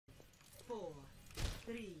4,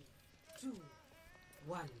 3, 2,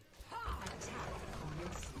 1. Attack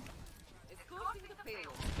commencing.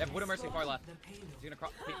 Yeah, Widow Mercy far left. She's gonna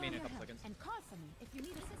keep me in a couple seconds. And call for me if you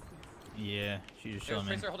need assistance. Yeah, she's just showing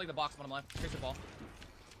me. Tracer holding the box bottom left. Tracer ball.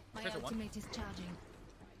 My Tracer one. ultimate is charging.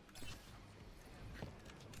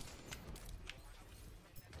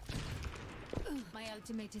 My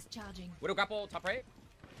ultimate is charging. Widow grapple top right.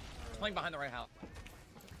 Playing behind the right house.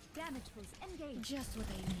 Damage boost engage. Just what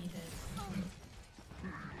they needed.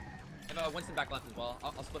 And Winston back left as well.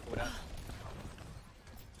 I'll split the Widow.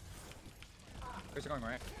 Tracer going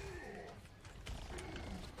right.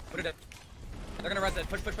 Put it up. They're gonna res it.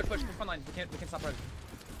 Push. Front line. We can't stop res.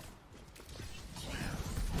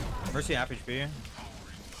 Mercy half HP. I'm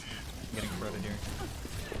getting corroded here.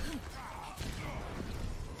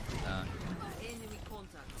 Enemy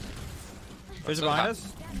contact. Tracer behind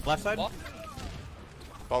us. Left side.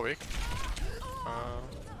 Ball weak.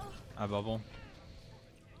 I bubble.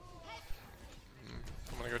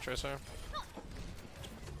 I'm gonna go Tracer.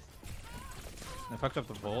 I fucked up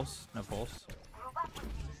the pulse. No pulse.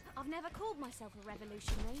 I've never called myself a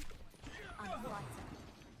revolutionary. I'm a fighter.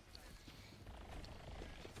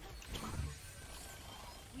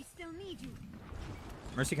 We still need you.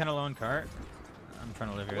 Mercy kind of low in cart. I'm trying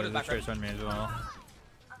to live here. There's Tracer on me as well.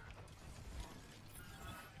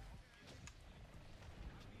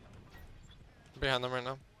 Behind them right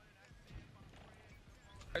now.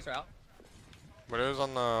 Tracer out. Widow's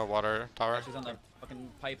on the water tower. She's on the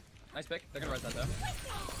fucking pipe. Nice pick. They're gonna res that though.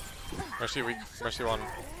 Mercy weak. Mercy one.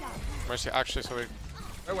 Mercy actually so weak.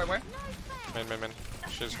 Where? Main.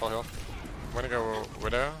 She's full heal. I'm gonna go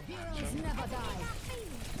Widow. You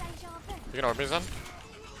can orb me then?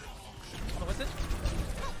 Hold on, what's it?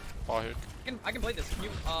 Ball hook. I can blade this. Can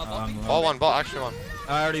you ball me? Ball actually one.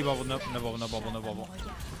 I already bubbled. Nope, no bubble.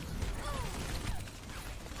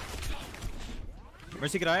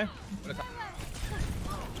 Mercy, could I?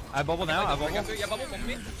 I bubble now. I bubble. Yeah, bubble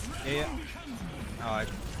me. Yeah. Oh,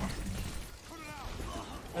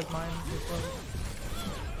 that's mine.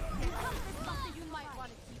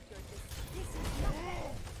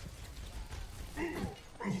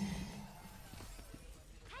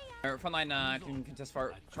 Alright, front line can contest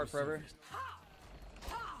cart forever.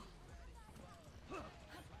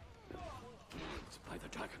 Supply the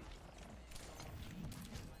dragon.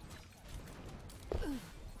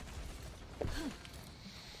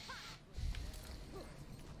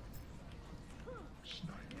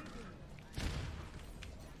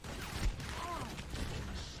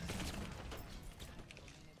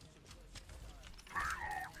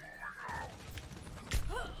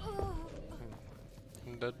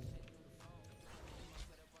 I'm dead.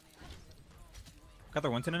 Got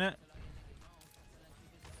their Winston in it.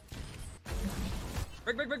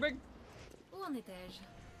 Big. On étage.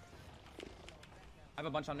 I have a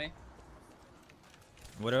bunch on me.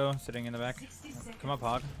 Widow sitting in the back. Come up,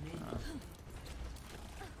 Hog.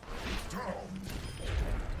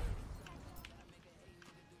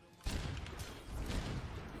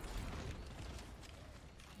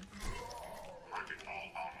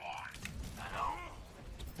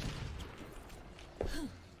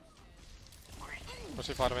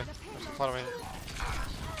 Mercy fly to me.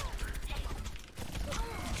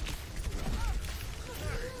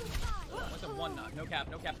 What's a one knock? No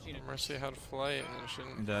cappuccino. Mercy had flight and she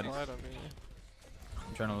didn't Dead. fly to me.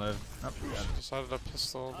 I'm trying to live. Oh, dead. Decided to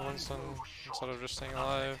pistol Winston instead of just staying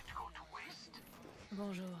alive.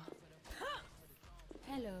 Bonjour.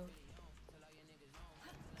 Hello.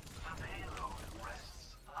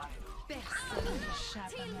 Personne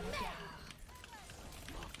n'échappe à mon regard.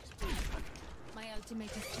 My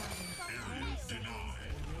ultimate is charging.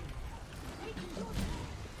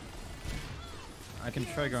 I can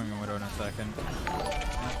try going in Widow in a second.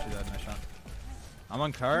 Not too bad, nice shot. I'm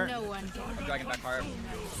on cart. No one can I'm dragging back cart.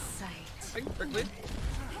 sight. Brick lead.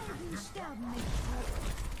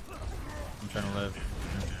 I'm trying to live.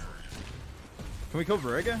 Can we kill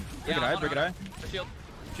Briga? Yeah, Brick it eye. For shield.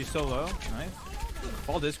 She's so low. Nice.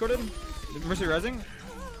 Ball discorded. Mercy resing.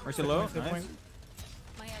 Mercy low. Nice.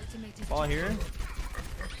 My ultimate is Ball here.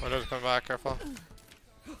 Widow's coming back, careful.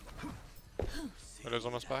 Widow's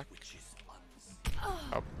almost back.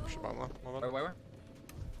 Oh, she bottom left. My bad. Where?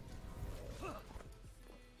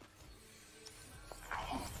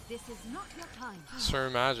 This is not your time. Sir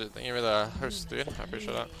Magic, thank you for the host, dude. I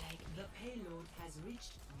appreciate that. The payload has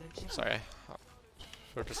reached the champ. Sorry.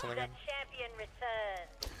 Focus on again. Champion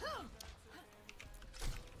returns.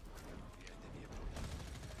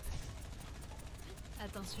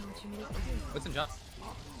 Attention, tu mérites. What's in jump?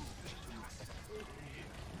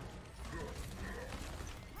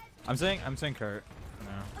 I'm saying Kurt.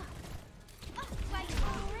 No.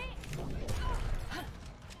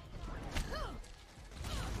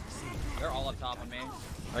 me.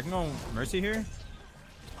 I can go Mercy here.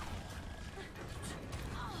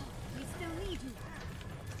 We still need you.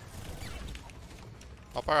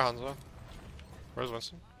 I'll fire Hanzo. Where's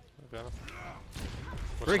Winston? Yeah.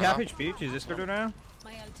 Brig half HP. She's discorded now.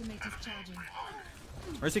 My ultimate is charging.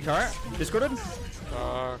 Mercy cart. Discorded.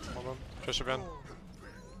 Hold on. Fish again.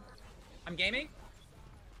 I'm gaming.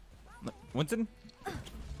 Winston.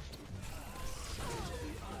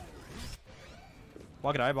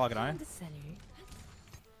 Block it eye. Block it eye.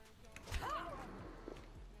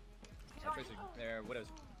 There, Widow's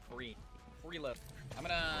free. Free left. I'm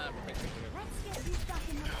gonna replace her. Let's get you back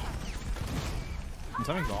in the fight. I'm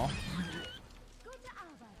summoning ball. Go to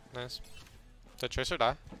Alba. Nice. Did Tracer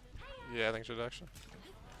die? Yeah, I think she did actually.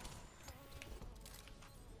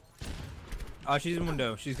 She's in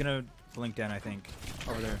window. She's gonna blink down, I think.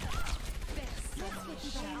 Over there.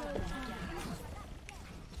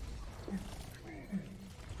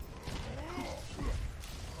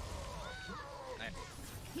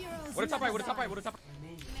 What a top right, what a top right, what a top right.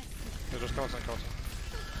 Yeah, just go inside, go inside.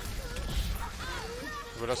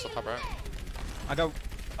 Widow's still top right. I go.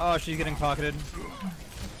 Oh, she's getting pocketed.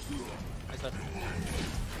 Nice left.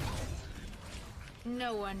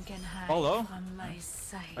 No one can hide Hello? from my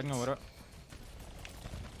sight. I can go with her.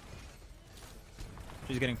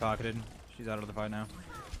 She's getting pocketed. She's out of the fight now.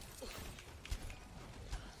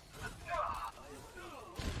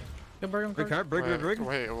 Brig cart, brig. Wait,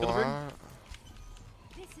 Kill what? the brig.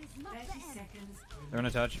 This is not 30 the end. seconds. They're gonna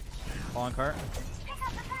touch. Ball on cart.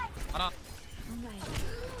 Oh no.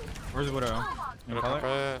 Where's the Widow? You Widow call top it?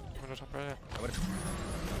 right. Widow top right.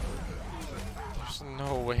 There's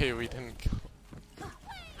no way we didn't kill.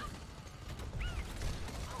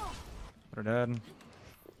 Widow dead.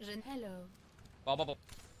 Hello. Ball.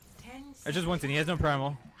 10 It's just Winston. He has no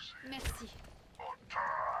primal. Merci.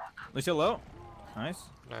 Lucio low. Nice.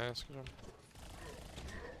 Nice, good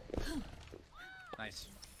job. Nice.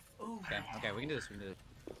 Okay, we can do this,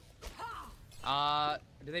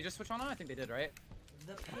 did they just switch on? I think they did, right?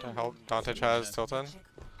 What the hell? Danteh has tilted?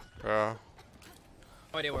 Bro.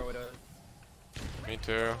 No idea where Widow. Me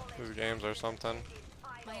too. These games or something.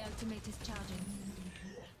 My ultimate is charging.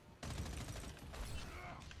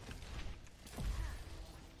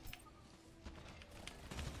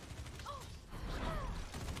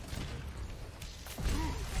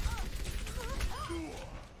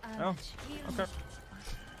 Oh, okay.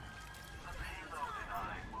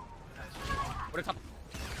 What a top.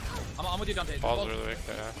 I'm with you, Dante. Ball's really weak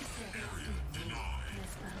there.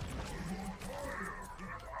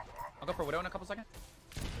 I'll go for Widow in a couple seconds.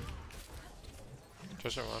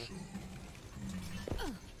 Trisha one.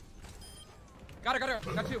 Got her.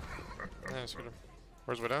 Got two. Nice, good job.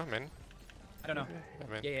 Where's Widow? Main? I don't know. Yeah,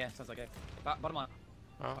 main. Yeah, sounds like it. Bottom line.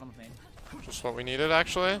 Oh, Bottom of main. just what we needed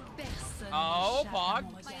actually. Oh, Pog.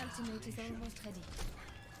 My ultimate is almost ready.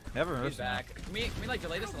 Never He's heard. back. Can we like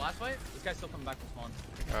delay this the last fight? This guy's still coming back from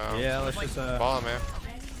spawn. Yeah, let's just Ball on me.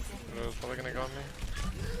 Widow's probably gonna go on me.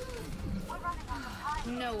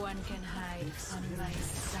 No one can hide from my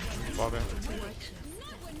sight. Ball me.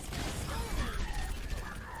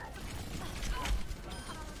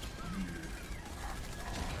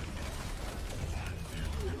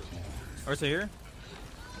 Ursa here.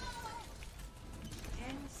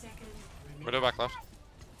 10 seconds remaining. Widow back left.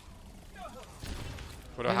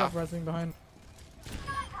 Widow I have half. resing behind.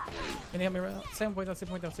 Can you help me right now? Same point down.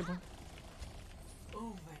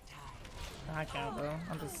 Overtime. I can't, bro.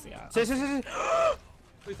 I'm just, yeah. Say.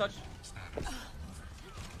 Please touch.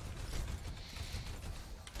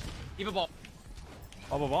 Even ball.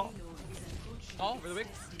 Ball. Ball, really big.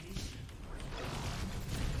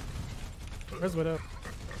 Where's Widow?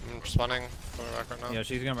 I'm spawning. Going back right now. Yeah,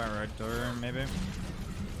 she's gonna buy right door, maybe.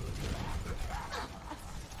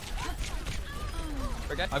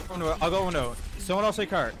 Okay. I'll go window. Someone else say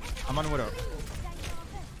cart. I'm on Widow.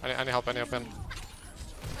 I need help. I need help in.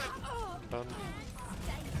 Done.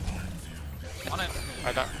 On it.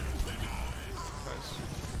 I died. Nice.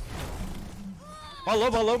 Ball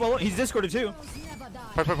low. He's discorded too.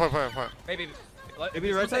 Point. Baby.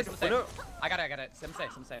 Maybe right side. Widow. I got it. Sim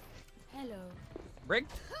safe. Hello. Brig.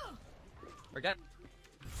 Brig dead.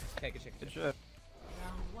 Okay, good shit. Good shit. Round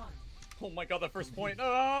 1. Oh my god, the first point.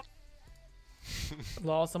 Ah!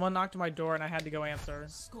 Lol, someone knocked on my door and I had to go answer.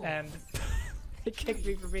 And they kicked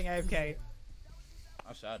me for being AFK.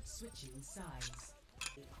 Oh, sad. Switching sides.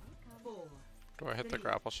 4, Do I hit the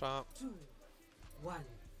grapple shot? 2, 1.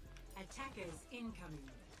 Attackers incoming.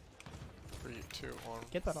 3, 2, 1.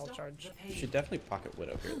 Get that all Stop charge. the You payload. should definitely pocket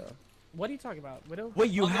Widow here, though. What are you talking about? Widow?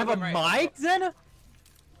 Wait, you I'll go have a right. mic then?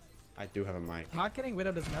 I do have a mic. Not getting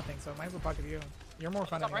Widow does nothing, so it might as well bucket you. You're more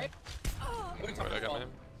fun Top anyway. right. Wait, I got him.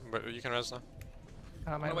 But you can res now.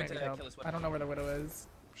 I wait might to need help. kill this I don't know where the Widow is.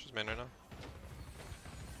 She's main right now.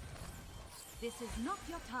 This is not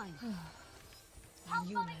your time.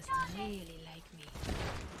 You must really like me.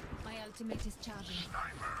 My ultimate is charging.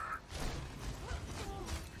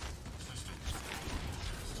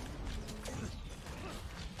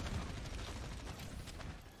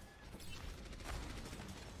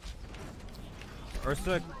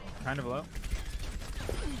 Ursa kind of low.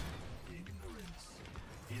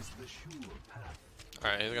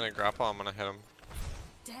 Alright, he's gonna grapple. I'm gonna hit him.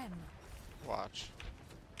 Damn. Watch.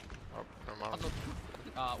 Oh, never mind.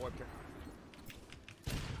 Warp here.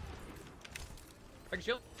 Break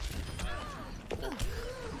shield.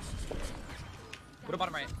 What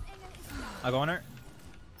bottom right? I'll go on her.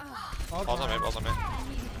 Balls on me, balls on me.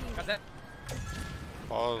 Got that.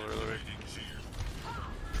 Ball is really weak.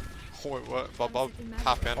 Oh, wait, what? Ball,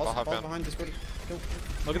 half man, ball half man. Behind this.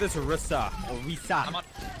 Look at this Orisa. Orisa. I'm on.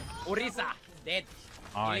 Orisa. Dead.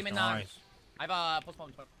 Nice, nice. I have a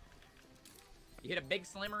postpone. You hit a big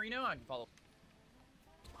slammerino, I can follow.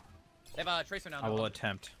 They have a tracer now. I will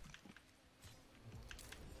attempt.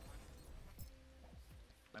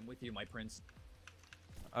 I'm with you, my prince.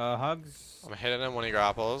 Hugs. I'm hitting him when he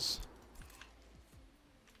grapples.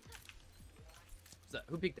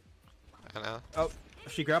 Who peeked it? I know. Oh,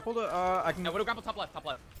 she grappled. I can. No, Widow grapple top left, top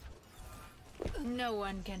left. No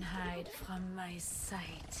one can hide from my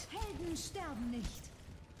sight. Helden sterben nicht.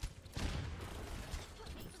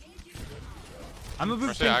 I'm a bit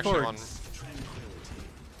Mercy actually won. forwards.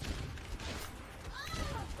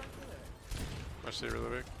 Mercy really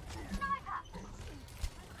big.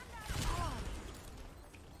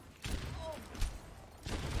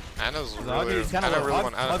 Anna's really. He's kind Anna of really low.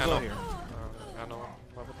 won. Hug low Anna. here. Anna won.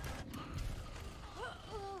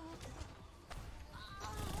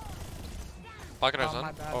 Pocket Oh, eyes my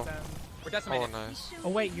on. bad Oh. then. We're decimated. Oh, nice. Oh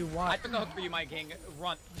wait, you I won. took the hook for you, my king.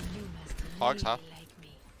 Run. You must Hogs, really huh? like me.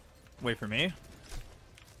 Wait for me.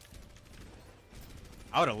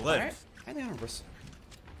 I would have lived. Alright. I think I'm Ursa.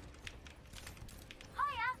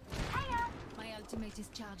 My ultimate is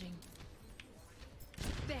charging.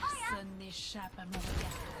 Personne n'échappe à mon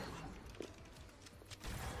regard.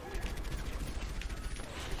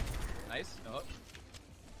 Nice. No hook.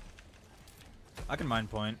 I can mine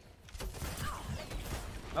point.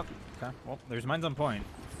 Oh, okay. Well, there's mines on point.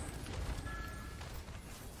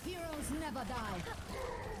 Heroes never die.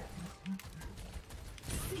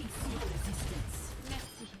 Cease your resistance.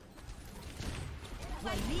 Merci.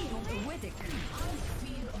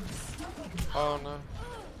 Oh no.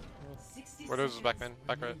 Widow's back man.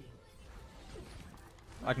 Back right.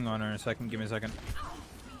 I can go on her in a second. Give me a second.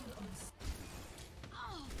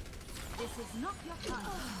 This is not your time.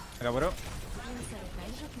 I got Widow.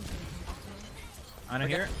 Ana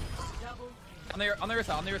here. On the other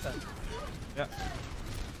side, on the other side. Yeah.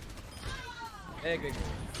 Hey, good.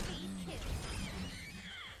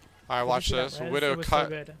 Alright, watch Did you see this. that res? Widow It was cut. So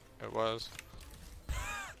good. It was.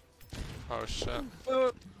 Oh shit.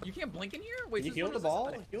 You can't blink in here? Wait, Can you since heal when the is this ball?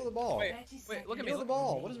 happening? Heal the ball. Wait, look at me. Heal the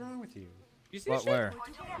ball. What is wrong with you? You see What? this shit? Where?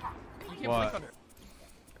 You can't What? blink under.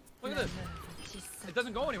 Look at this. It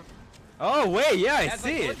doesn't go anywhere. Oh wait, yeah, I That's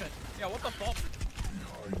like see it. glitching. Yeah, what the fuck?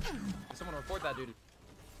 Someone report that dude.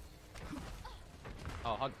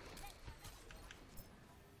 Oh, hug.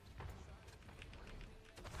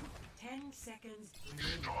 10 seconds.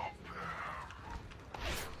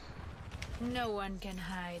 No one can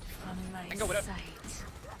hide from my can go with it. sight.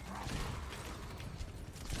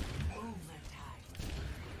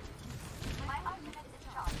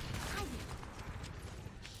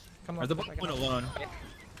 Come on. There's the point alone.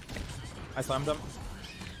 I slammed him.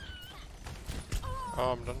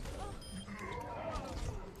 Oh, I'm done.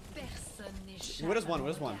 Personne n'échappe. What is one?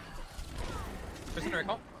 What is one? Prison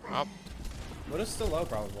recall. Up. What is still low,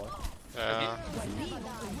 probably. Yeah.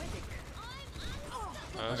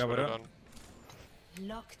 I got Widow Widow. done.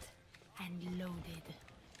 Locked and loaded.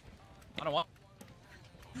 I don't want.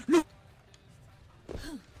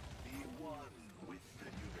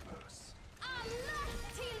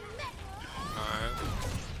 Alright.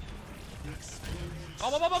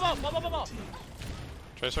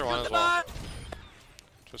 Tracer won as well.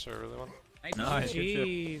 Tracer really won. Nice. Good shit.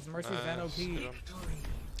 Jeez, Mercy's Van OP. Good job.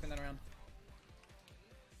 Spin that around.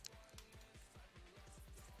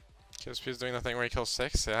 KSP's doing the thing where he kills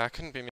 6. Yeah, I couldn't be me.